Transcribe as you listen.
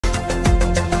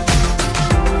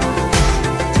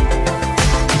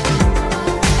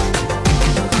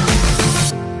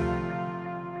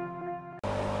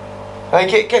And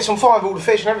it gets on fire with all the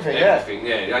fish and everything, everything,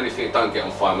 yeah. The only thing it don't get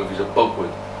on fire with is a bogwood.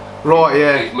 Right,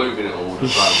 yeah. He's moving it all the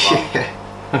time.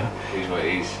 Yeah. He's what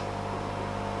it is.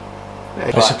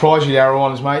 Yeah, they surprise you, the arrow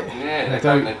ones, mate. Yeah, they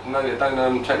don't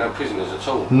take no prisoners at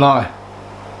all. No.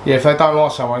 Yeah, if they don't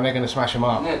like someone, they're going to smash them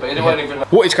up. Yeah, but they won't even...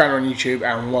 What is going on YouTube,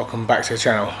 and welcome back to the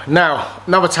channel. Now,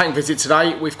 another tank visit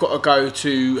today. We've got to go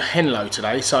to Henlow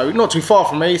today, so not too far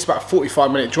from me. It's about a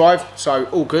 45-minute drive, so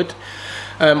all good.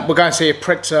 We're going to see a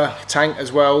Predator tank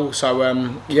as well, so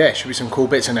yeah, should be some cool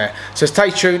bits in there. So stay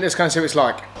tuned, let's go and see what it's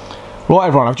like. Right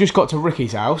everyone, I've just got to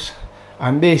Ricky's house,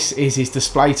 and this is his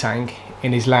display tank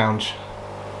in his lounge.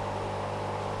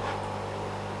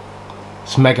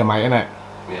 It's mega, mate, isn't it?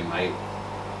 Yeah, mate.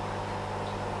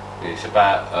 It's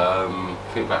about, I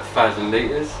think about 1,000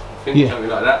 litres, I think,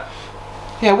 something like that.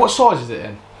 Yeah, what size is it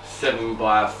then? 7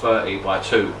 by 30 by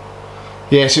 2.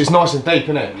 Yeah, so it's nice and deep,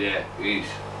 isn't it? Yeah, it is.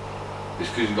 It's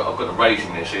because I've got the rays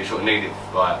in there, so you sort of need it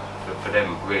like for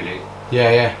them, really.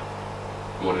 Yeah, yeah.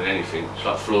 More than anything, it's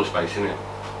like floor space, isn't it?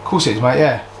 Of course it is, mate.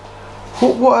 Yeah.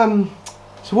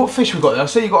 So what fish we got there? I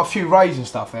see you got a few rays and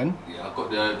stuff then. Yeah, I've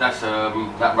got the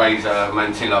that ray's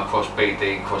mantilla cross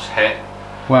BD cross het.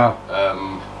 Wow.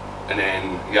 And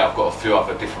then yeah, I've got a few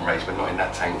other different rays, but not in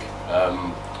that tank.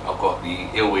 I've got the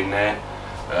eel in there.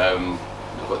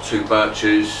 I've got 2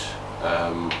 birches,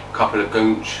 a couple of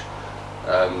goonch,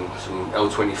 some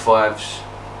L25s,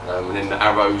 and then the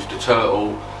arrows, the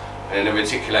turtle, and then the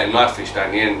reticulating knife fish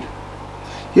down the end.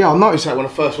 Yeah, I noticed that when I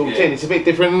first walked in. It's a bit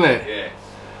different, isn't it? Yeah.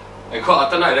 I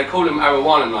don't know. They call them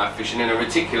arowana knife fish, and then a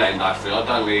reticulating knife fish. I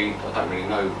don't really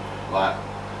know like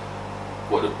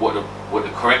what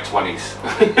the correct one is.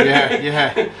 Yeah,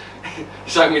 yeah.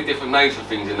 So many different names for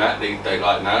things in that they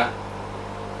like now.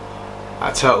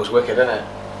 That turtle's wicked, isn't it?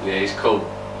 Yeah, he's cool.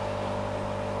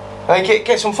 And it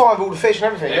gets on fire with all the fish and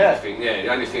everything, everything, yeah.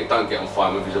 The only thing it don't get on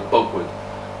fire with is a bogwood.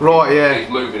 Right, yeah. He's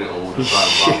moving it all the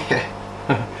time. Yeah.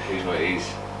 He's what it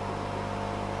is.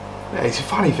 Yeah, it's a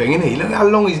funny thing, isn't he? Look how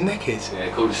long his neck is. Yeah,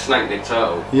 called a snake neck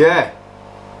turtle. Yeah.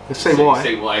 Let's see why.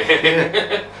 See why.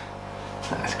 Yeah.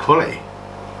 That's quality.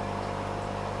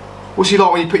 What's he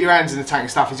like when you put your hands in the tank and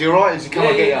stuff? Is he alright? Does he come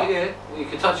and get you? Yeah, you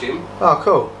can touch him. Oh,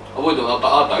 cool. I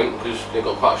don't, because they've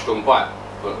got quite a strong bite.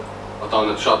 But I don't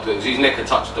want to try to, because his neck had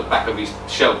touched the back of his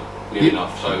shell near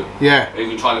enough, so yeah.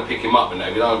 Even trying to pick him up and that,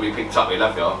 if you don't want to be picked up, he'll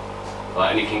have you.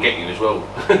 Like, and he can get you as well.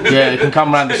 Yeah, he can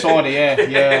come around the side of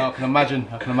yeah, I can imagine.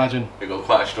 They've got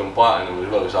quite a strong bite on them as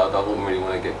well, so I wouldn't really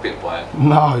want to get bit by it.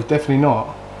 No, definitely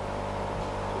not.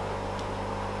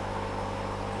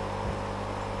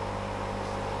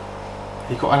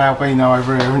 You've got an albino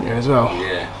over here, haven't you, as well?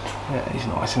 Yeah. Yeah, he's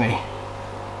nice, isn't he?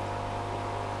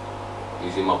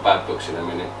 He's in my bad books in a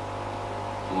minute.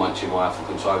 Munching my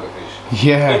African tiger fish.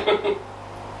 Yeah.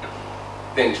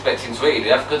 Didn't expect him to eat it.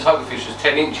 The African tiger fish was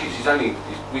 10 inches.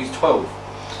 He's 12.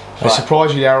 They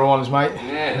surprise you, the arrow ones, mate.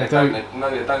 Yeah, they don't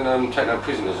take no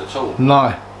prisoners at all.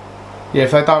 No. Yeah,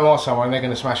 if they don't like someone, they're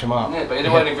going to smash them up. Yeah, but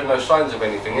there weren't even no signs of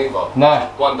anything either. No.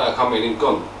 One day I come in and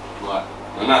gone. Right,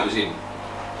 and that was him.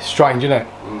 Strange, isn't it?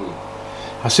 Mm.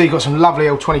 I see you got some lovely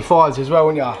L25s as well,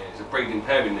 haven't you? Yeah, there's a breeding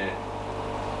pair in there.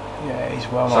 Yeah, he's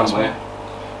well nice. Somewhere.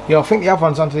 Yeah, I think the other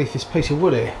one's underneath this piece of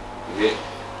wood here. Yeah.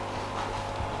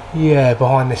 Yeah,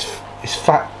 behind this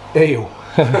fat eel.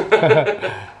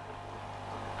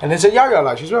 And there's a yo-yo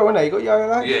loach as well, isn't there? You got yo-yo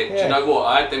loach? Yeah, do you know what?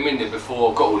 I had them in there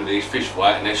before I got all of these fish,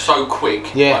 right? And they're so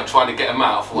quick, like trying to get them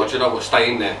out, I thought, do you know what,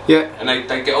 stay in there. Yeah. And they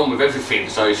get on with everything,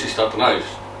 so it's just, I don't know,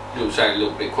 a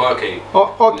little bit quirky.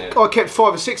 I kept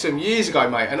 5 or 6 of them years ago,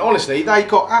 mate, and honestly, they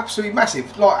got absolutely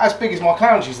massive, like as big as my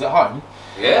clownfish at home.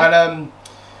 Yeah. And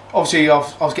obviously, I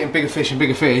was getting bigger fish, and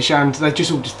they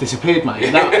just all disappeared,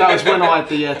 mate. That was when I had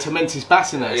the Tementis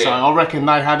bass in there, so I reckon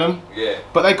they had them. Yeah.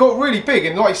 But they got really big,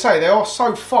 and like you say, they are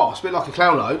so fast, a bit like a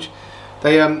clown loach.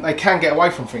 They can get away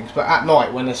from things, but at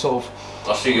night when they're sort of...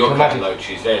 I see your clown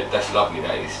loaches there. That's lovely,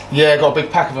 that is. Yeah, got a big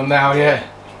pack of them now. Yeah.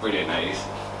 It's brilliant, that is.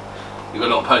 You've got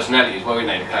a lot of personality as well, haven't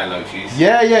they, the clown loaches?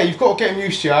 Yeah, yeah. You've got to get them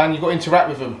used to you, and you've got to interact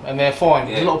with them, and they're fine.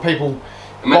 Yeah. There's a lot of people.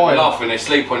 It makes me laugh when they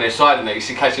sleep on their side and they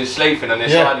see catch them sleeping on their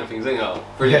side and things, isn't it?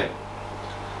 Brilliant. Yeah.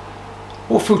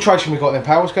 What filtration we got then,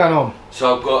 pal? What's going on?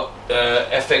 So I've got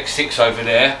FX6 over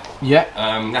there. Yeah.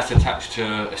 That's attached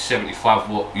to a 75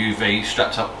 watt UV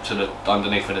strapped up to the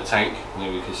underneath of the tank.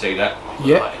 Maybe we can see that.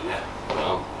 Yeah.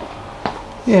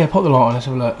 Yeah, pop the light on, let's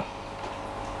have a look.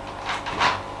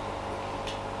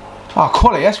 Oh,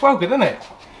 quality, that's well good, isn't it?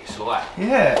 It's alright.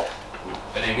 Yeah.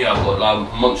 And then yeah, I've got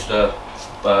like monster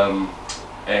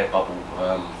air bubble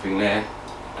thing there,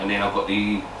 and then I've got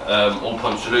the all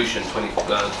pond solution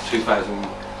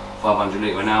 2,500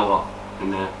 litre an hour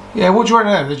in there. Yeah, what do you rate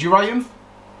them? Did you rate them?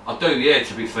 I do, yeah.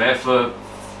 To be fair,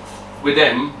 with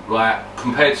them, like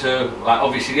compared to like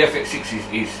obviously the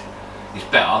FX6 is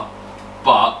better,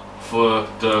 but for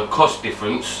the cost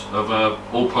difference of a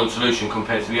all-point solution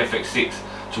compared to the FX6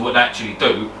 to what they actually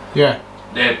do, yeah,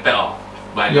 they're better.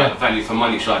 Like, yeah. like value for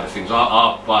money side of things.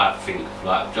 I think,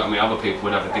 like, do you know what I mean? Other people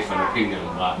would have a different opinion.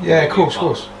 Like, yeah, of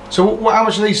course. So how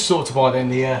much are these sort to buy then?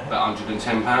 The about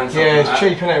 £110. Yeah, it's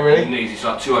cheap, isn't it? Really? And these, it's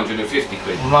like 250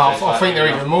 quid. No, I think they're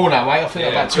even more now, mate. I think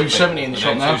they're about 270 in the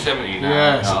shop now. 270 now.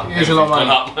 Yeah, it's a lot of money.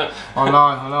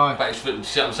 I know. But it's for,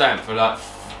 see what I'm saying? For like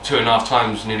 2.5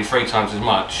 times, nearly 3 times as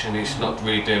much, and it's not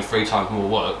really doing 3 times more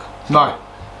work. No,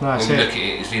 that's when you it. look at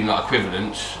it, it's in like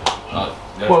equivalence. Like,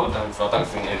 Well, I don't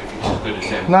think everything's as good as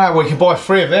them. No, well, you can buy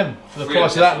 3 of them for the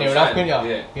price of that near enough, couldn't you?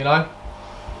 Yeah. You know?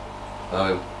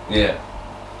 Yeah.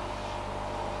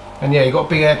 And yeah, you've got a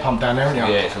big air pump down there, haven't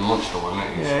you? Yeah, it's a monster one,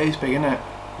 isn't it? Yeah, it's big, isn't it?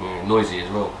 Yeah, noisy as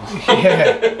well.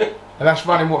 Yeah. And that's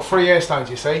running, what, 3 air stones,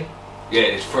 you see? Yeah,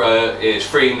 it's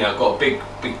 3 in there. I've got a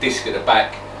big disc at the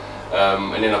back,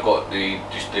 and then I've got the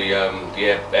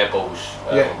air balls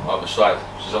either side.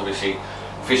 Which is obviously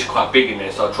fish are quite big in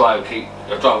there, so I try and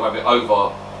rub it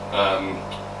over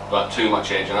like too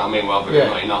much edge, you know what I mean, rather than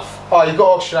not enough. Oh, you've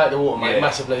got to oxygenate the water, mate,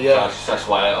 massively, yeah. So that's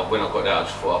why when I got that, I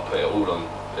just thought I'd put it all on.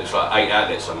 There's like 8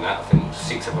 outlets on that. I think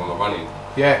 6 of them are running.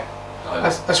 Yeah.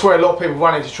 That's where a lot of people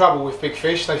run into trouble with big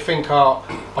fish. They think,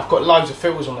 I've got loads of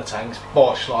filters on the tanks,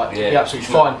 bosh, like, you'll be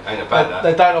absolutely fine. Ain't about that.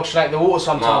 They don't oxygenate the water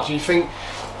sometimes. No. You think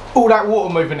all that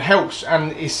water movement helps,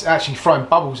 and it's actually throwing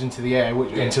bubbles into the air,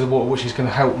 into the water, which is going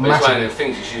to help massively. It's one of the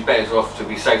things she's better off to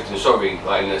be safe than sorry,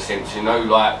 like in a sense, you know,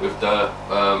 like with the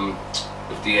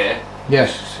air.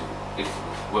 Yes. If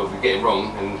we get it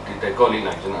wrong, and they're gone in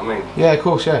there, do you know what I mean? Yeah, of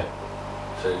course, yeah.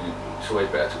 So it's always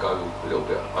better to go a little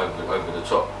bit over the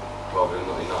top rather than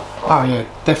not enough. Oh yeah,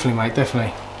 definitely, mate,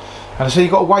 definitely. And I see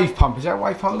you've got a wave pump. Is that a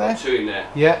wave pump there? 2 in there.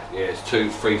 Yeah. Yeah, it's 2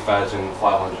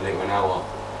 3,500 litre an hour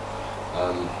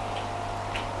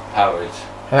powered.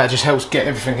 And that just helps get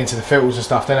everything into the filters and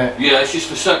stuff, doesn't it? Yeah, it's just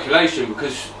for circulation,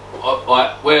 because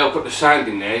where I've got the sand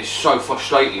in there, it's so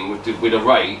frustrating with the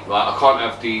array. Like, I can't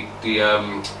have the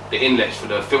inlets for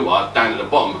the filter down at the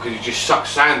bottom because it just sucks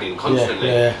sand in constantly.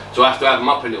 Yeah. So I have to have them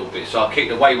up a little bit. So I keep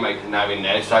the wave maker now in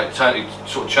there, so it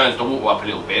sort of churns the water up a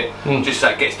little bit, just so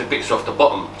it gets the bits off the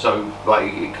bottom, so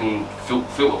like it can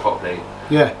filter properly.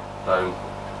 Yeah. So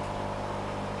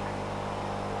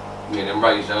yeah, them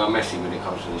rays are messy when it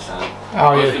comes to the sand.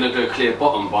 I was going to do a clear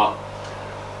bottom, but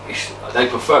they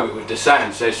prefer it with the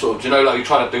sand, so sort of, you know, like you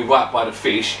try to do right by the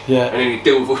fish, and then you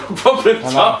deal with all the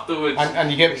problems afterwards. And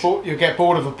you get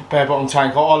bored of a bare bottom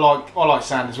tank. I like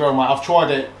sand as well, mate. I've tried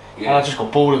it, and I just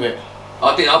got bored of it.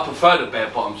 I prefer the bare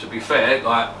bottom, to be fair,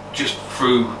 like just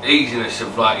through easiness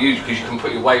of like because you can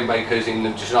put your wave makers in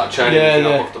and just like churning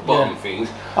everything up off the bottom things.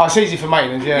 Oh, it's easy for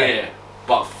maintenance, Yeah,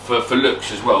 but for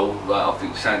looks as well, like I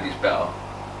think sand is better.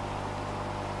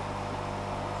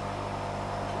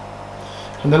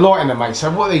 And the light in them, mate. So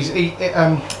what are these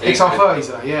XR30s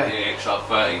are they? Yeah. Yeah,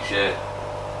 XR30s. Yeah.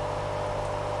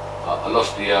 I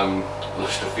lost the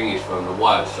thingies from the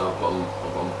wires, so I've got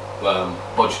them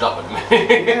bodged up at the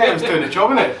minute. Yeah, it was doing the job,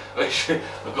 innit?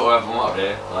 I've got to have them up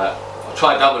there. Like, I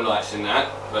tried double lights in that,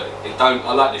 but it don't.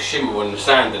 I like the shimmer on the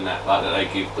sand and that, like that they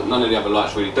give, but none of the other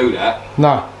lights really do that.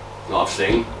 No. That I've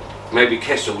seen. Maybe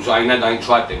Kessels. I ain't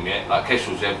tried them yet. Like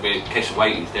Kessels, Kessel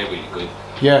 80s, they're really good.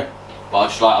 Yeah.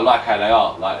 But I like how they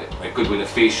are. Like they're good with the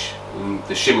fish, and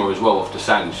the shimmer as well off the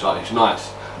sand. It's like it's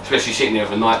nice, especially sitting there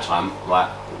for night time. Like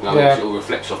you know, it all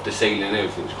reflects off the ceiling and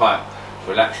everything. It's quite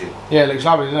relaxing. Yeah, it looks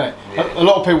lovely, doesn't it? Yeah. A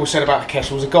lot of people said about the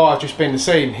Kessels. A guy I've just been to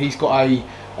see, he's got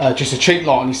just a cheap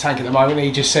light on his tank at the moment.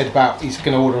 He just said about he's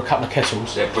going to order a couple of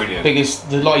Kessels. They're brilliant. Because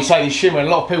like you say, the shimmer. And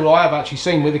a lot of people I have actually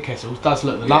seen with the Kessels does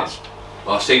look the nuts.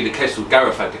 I see the Kessels.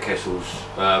 Gareth had the Kessels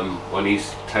on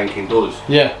his tank indoors.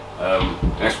 Yeah.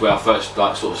 That's where I first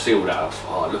like sort of sealed that. I was,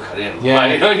 oh, look at them. Yeah.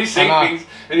 Like, you know, you see things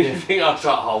and you think, I was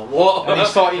like, oh, what? And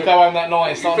you go home that night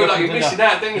and start you feel like you're missing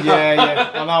out, don't you?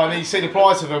 Yeah, I know. And then you see the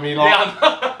price of them, and you're like,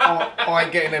 I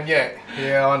ain't getting them yet.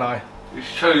 Yeah, I know.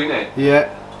 It's true, isn't it?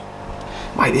 Yeah.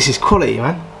 Mate, this is quality,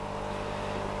 man.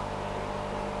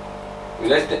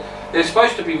 They're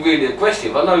supposed to be really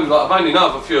aggressive. I know, like, I've only know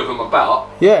of a few of them about.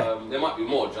 Yeah. There might be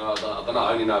more. I don't know.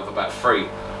 I only know of about 3.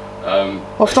 I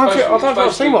don't think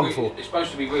I've seen one before. It's supposed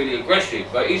to be really aggressive,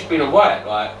 but he's been away.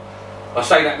 Like I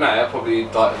say that now, probably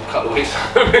like a couple of weeks.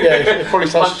 Yeah, it probably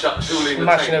starts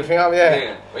smashing everything up.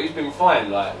 Yeah. But he's been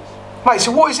fine. Like. Mate,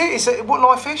 so what is it? What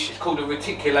knife fish? It's called a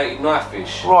reticulated knife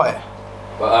fish. Right.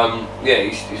 But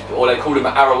yeah, or they call him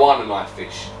an arowana knife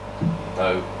fish.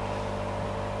 So.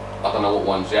 I don't know what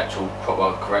one's the actual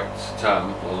proper correct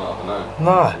term. I don't know.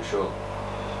 No. I'm sure.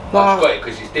 No. I've got it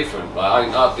because it's different. Like,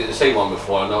 I didn't see one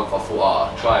before, and I thought, oh,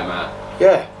 I'll try him out.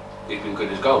 Yeah. He's been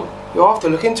good as gold. You'll have to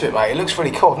look into it, mate. It looks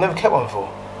really cool. I've never kept one before.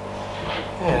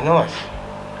 Yeah, nice.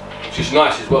 It's just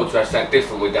nice as well to have something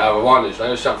different with the arowanas. You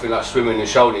know, something like swimming and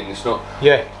shoaling. It's not.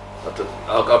 Yeah. The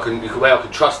way I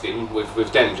can trust him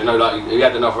with them. You know, like if he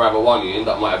had another arowana, you end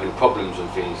up might having problems and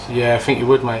things. Yeah, I think you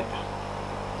would, mate.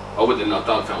 I wouldn't. I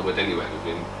don't think I would anyway with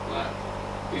him. Like,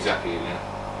 he's happy in there.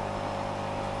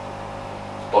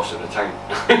 Boss of the tank.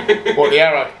 What, the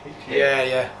arrow? Yeah,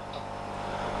 yeah.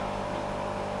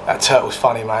 That turtle's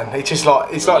funny, man. It's just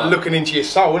like, it's like looking into your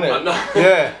soul, isn't it? I know.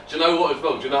 Yeah. Do you know what as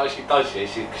well? Do you know what she does here?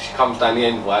 She comes down the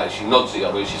end, right, and she nods at you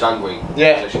when she's hungry.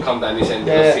 Yeah. So she comes down this end,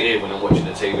 yeah. and I sit here when I'm watching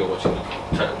the TV or watching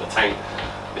the tank.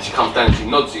 And she comes down and she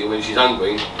nods at you when she's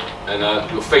hungry,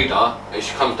 and you'll feed her, and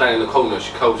she comes down in the corner,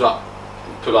 she curls up,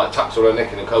 tucks all her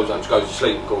neck in and curls up and she goes to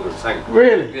sleep in the corner of the tank.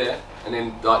 Really? Yeah. And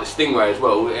then like the stingray as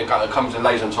well, it comes and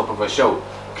lays on top of her shell,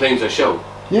 cleans her shell.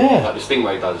 Yeah. Like the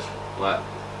stingray does. Like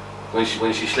when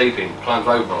she's sleeping, climbs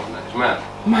over on that. It's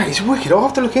mad. Mate, it's wicked. I'll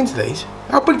have to look into these.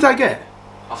 How big do they get?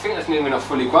 I think that's near enough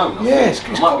fully grown. I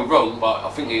might be wrong, but I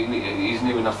think he's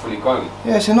near enough fully grown.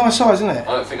 Yeah, it's a nice size, isn't it?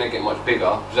 I don't think they get much bigger.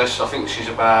 I think she's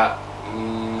about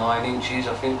 9 inches,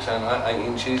 I think, so 8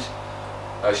 inches.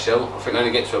 Her shell. I think they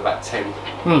only get to about 10.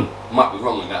 Might be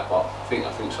wrong with that, but I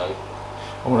think so.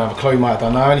 I wouldn't have a clue, mate. I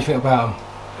don't know anything about them.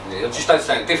 Yeah, just don't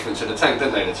sound different to the tank,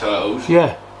 don't they, the turtles?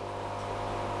 Yeah.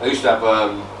 I used to have,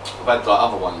 I've had like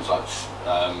other ones, like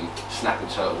snapping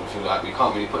turtles, and things like that, but you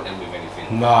can't really put them with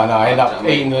anything. No, I end up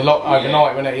eating a lot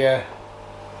overnight, wouldn't it? Yeah.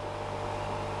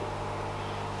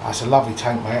 That's a lovely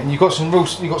tank, mate. And you've got some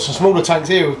smaller tanks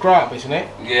here with grow out bits in it.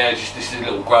 Yeah, just this is a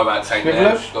little grow out tank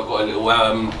there. I've got a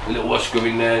little Oscar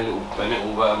in there, a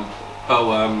little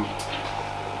pearl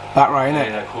back ray, innit?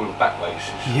 Yeah, they call them back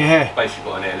rays. Yeah. Basically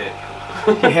got an air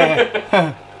lip.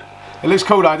 Yeah. It looks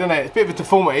cool though, doesn't it? It's a bit of a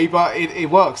deformity, but it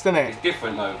works, doesn't it? It's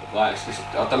different though. Like it's just,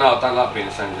 I don't know. I don't like being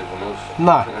the same as everyone else.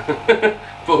 No.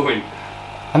 Boring.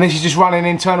 And this is just running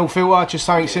internal filter, just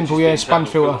something simple, yeah, sponge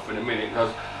filter. For a minute,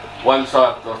 because once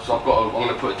I'm going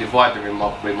to put a divider in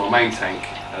my main tank.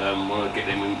 I'm going to get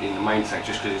them in the main tank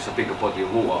just because it's a bigger body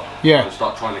of water. Yeah. And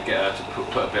start trying to get her to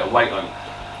put a bit of weight on.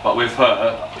 But with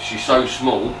her, she's so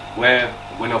small. Where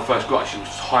when I first got her, she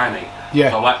was tiny.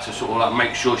 Yeah. So I had to sort of like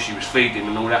make sure she was feeding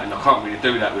and all that, and I can't really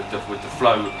do that with the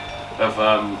flow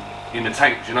of in the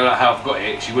tank. You know, like how I've got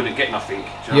it, she wouldn't get nothing.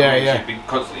 Do you know what I mean? She'd be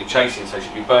constantly chasing, so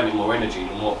she'd be burning more energy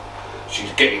than what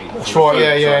she's getting. That's right.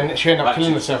 Yeah, yeah, and she ended up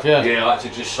killing herself. Yeah. Yeah, I had to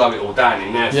just slow it all down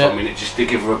in there for a minute, just to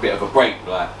give her a bit of a break,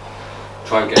 like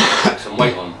try and get some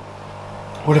weight on.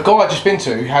 Well, the guy I just been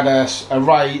to had a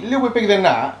ray a little bit bigger than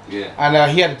that,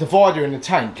 and he had a divider in the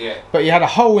tank, but he had a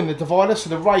hole in the divider so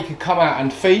the ray could come out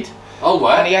and feed. Oh,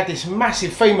 wow. And he had this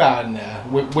massive female in there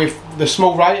with the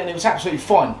small ray, and it was absolutely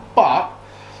fine. But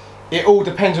it all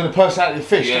depends on the personality of the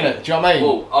fish, doesn't it? Do you know what I mean?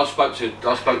 Well, I spoke to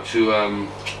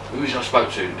who was I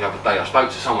spoke to the other day? I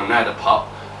spoke to someone that had a pup,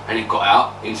 and it got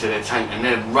out into their tank, and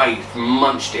their ray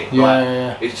munched it.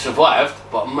 Yeah, It survived,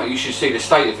 but mate, you should see the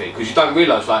state of it, because you don't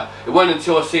realise, like, it wasn't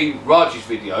until I see Raj's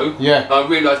video that I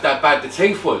realised how bad the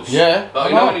teeth was. Yeah. Like,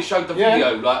 you know, when he showed the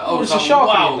video, like, I was like,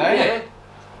 wow, yeah.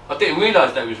 I didn't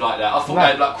realise they was like that. I thought they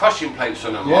had like crushing plates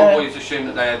on them. I always assumed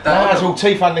that they had that. No, it's all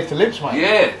teeth underneath the lips, mate.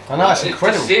 Yeah. I know, it's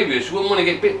incredible. It's serious. You wouldn't want to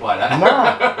get bit by that.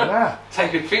 No.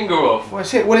 Take your finger off. Well,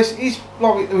 it's it. Well, it's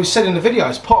like it was said in the video,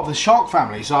 it's part of the shark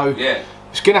family, so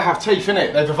it's going to have teeth in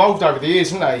it. They've evolved over the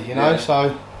years, haven't they? You know,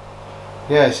 so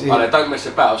yeah. They don't mess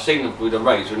about. I've seen them with the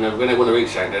rays when they want to eat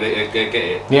something, they get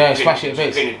it. Yeah, smash it a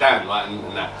bit. Pin it down, like,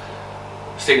 and that.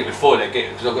 I've seen it before, they get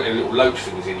it, because I've got them little loach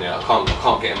things in there. I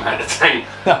can't get them out of the tank.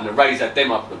 And the rays had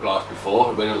them up the glass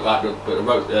before, but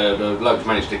the loach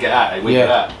managed to get out. They went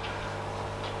out.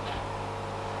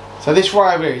 So this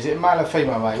ray over here, is it male or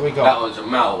female, mate? We got that one's a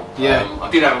male. Yeah. I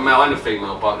did have a male and a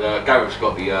female, but Gareth's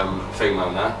got the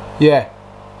female now. Yeah.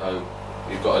 So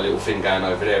you've got a little thing going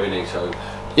over there, isn't he? So.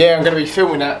 Yeah, I'm going to be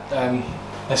filming that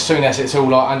as soon as it's all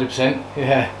like 100%.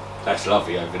 Yeah. That's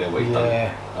lovely over there. What you've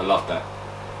done. I love that.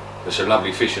 There's some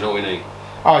lovely fish and all, isn't he?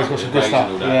 Oh, he's got some good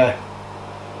stuff. Yeah.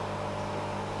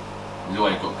 He's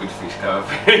always got good fish going.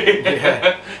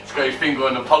 Yeah. He's got his finger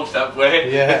on the pulse up there.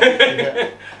 Yeah.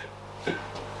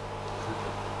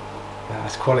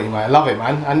 That's quality, mate. I love it,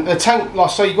 man. And the tank,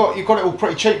 like, so you got it all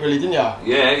pretty cheap, really, didn't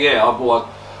you? Yeah.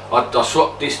 I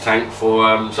swapped this tank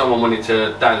for someone wanted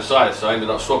to downsize, so I ended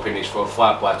up swapping this for a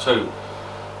 5x2.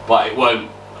 But it weren't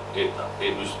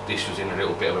this was in a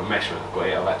little bit of a mess when I got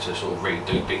it. I've had to sort of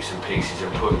redo bits and pieces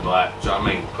and put, like, do you know what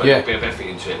I mean? Put a bit of effort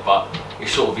into it, but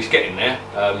it's getting there.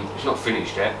 It's not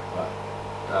finished yet, but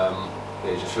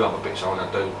there's a few other bits I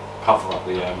want to do, cover up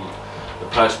the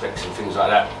perspex and things like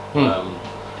that.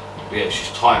 Yeah, it's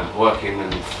just time working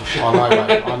and. I know,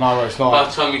 mate. I know what it's like. By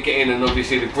the time you get in, and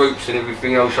obviously the groups and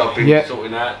everything else I've been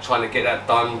sorting out, trying to get that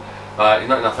done. There's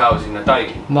not enough hours in the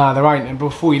day. No, there ain't, and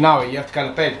before you know it, you have to go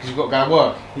to bed because you've got to go to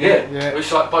work. Yeah.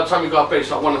 It's like by the time you go to bed,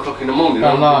 it's like 1 o'clock in the morning.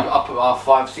 I know. Up at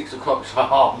 5, 6 o'clock. It's like,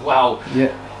 oh wow.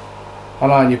 Yeah. I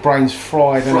know, and your brain's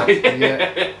fried, isn't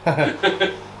it?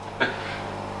 Yeah.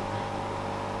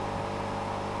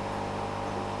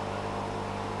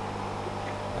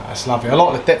 That's lovely. I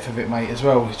like the depth of it, mate, as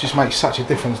well. It just makes such a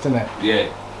difference, doesn't it?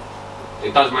 Yeah.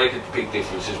 It does make a big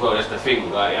difference as well. That's the thing.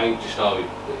 Like, it ain't just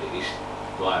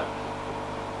it's like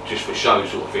just for show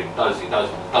sort of thing. It does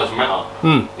matter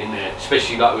in there,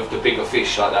 especially like with the bigger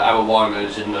fish, like the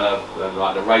arowanas and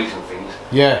like the rays and things.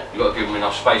 Yeah. You got to give them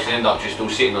enough space. They end up just all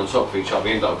sitting on top of each other.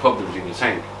 You end up with problems in the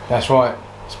tank. That's right.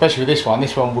 Especially with this one.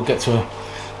 This one will get to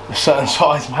a certain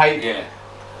size, mate. Yeah.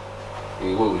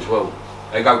 You will as well.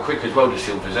 They go quick as well, the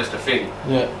silvers. That's the thing.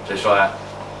 Yeah. Just like.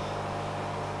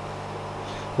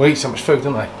 We eat so much food,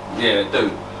 don't they? Yeah, they do.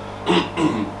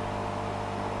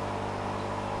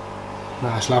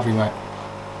 No, it's lovely, mate.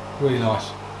 Really nice.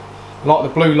 Like the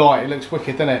blue light, it looks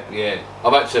wicked, doesn't it? Yeah.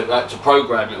 I've had to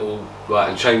program it all, like,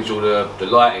 and change all the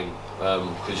lighting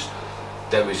because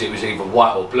it was either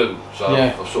white or blue. So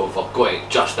I've got it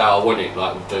just how I want it,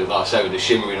 like I say, with the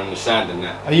shimmering on the sand and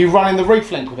that. Are you running the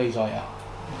reef link with these, are you?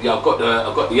 Yeah, I've got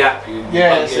the app.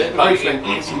 That's it, the reef link.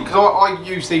 Because I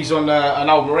used these on an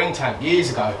old marine tank years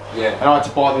ago. Yeah. And I had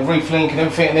to buy the reef link and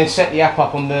everything, and then set the app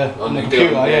up on the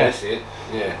computer. Yeah, that's it.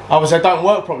 Yeah. Obviously, they don't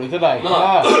work properly, do they?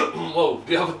 No. Well,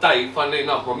 the other day, funnily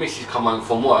enough, my missus come home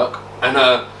from work,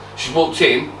 and she walked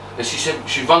in. And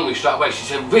she rang me straight away. She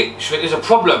said, "Rick, there's a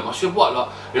problem." I said, "What?" Like,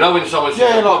 you know when someone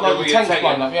says, like the tank's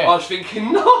blown up, I was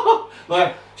thinking, no.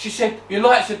 Like, she said, "Your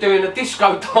lights are doing a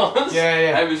disco dance."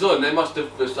 Yeah. It was on. They must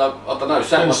have, I don't know,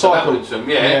 something must have happened to them.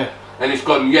 Yeah. And it's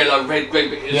gone yellow, red, green.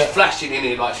 But it's flashing in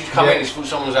here. Like she's come in and thought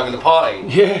someone was having a party.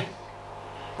 Yeah.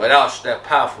 But they're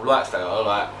powerful lights. They are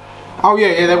like. Oh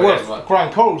yeah, they're worth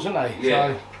grand corals, aren't they?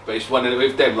 Yeah. So. But it's one of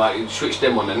with them, like you switch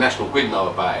them on, the national grid know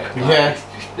about it. Like,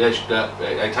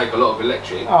 they take a lot of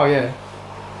electric. Oh yeah.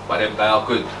 But they are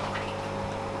good.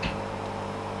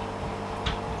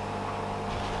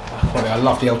 I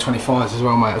love the L25s as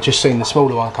well, mate. I've just seen the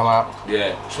smaller one come out.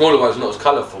 Yeah, smaller one's not as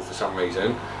colourful for some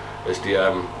reason as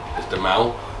the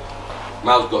male.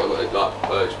 Male's got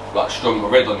like stronger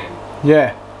red on him.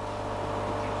 Yeah.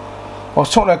 I was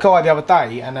talking to a guy the other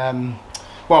day, and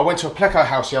well, I went to a Pleco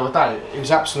house the other day. It was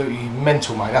absolutely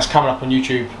mental, mate. That's coming up on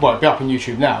YouTube. Well, it'll be up on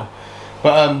YouTube now.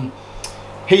 But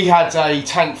he had a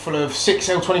tank full of 6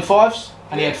 L25s,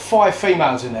 and he had 5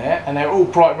 females in there, and they're all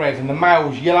bright red, and the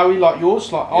male's yellowy like yours.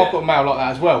 Like I've got a male like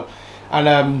that as well.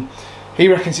 And he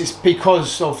reckons it's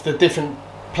because of the different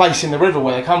place in the river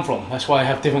where they come from. That's why they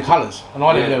have different colours, and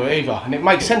I didn't know it either. And it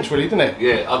makes sense, really, doesn't it?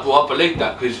 Yeah, I believe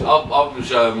that because I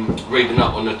was reading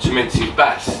up on the Temensis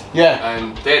bass. Yeah.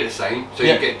 And they're the same, so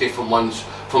you get different ones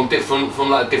from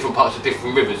like different parts of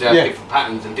different rivers. They have different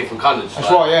patterns and different colours. That's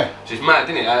right. Yeah. So it's mad,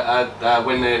 isn't it?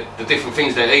 When the different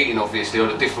things they're eating, obviously, or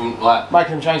the different like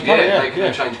making them change colour. Yeah, making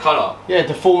them change colour. Yeah,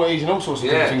 deformities and all sorts of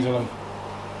different things on them.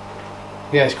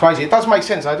 Yeah, it's crazy. It does make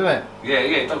sense, though, doesn't it?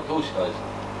 Yeah, of course it does.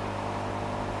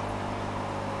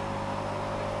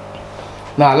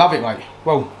 No, I love it, mate.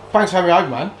 Well, thanks for having me over,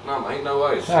 man. No, mate, no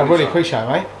worries. No, I really appreciate it,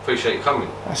 mate. Appreciate you coming.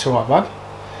 That's alright, bud.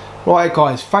 Right,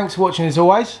 guys, thanks for watching as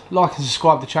always. Like and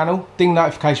subscribe to the channel, ding the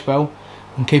notification bell,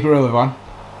 and keep it real, everyone.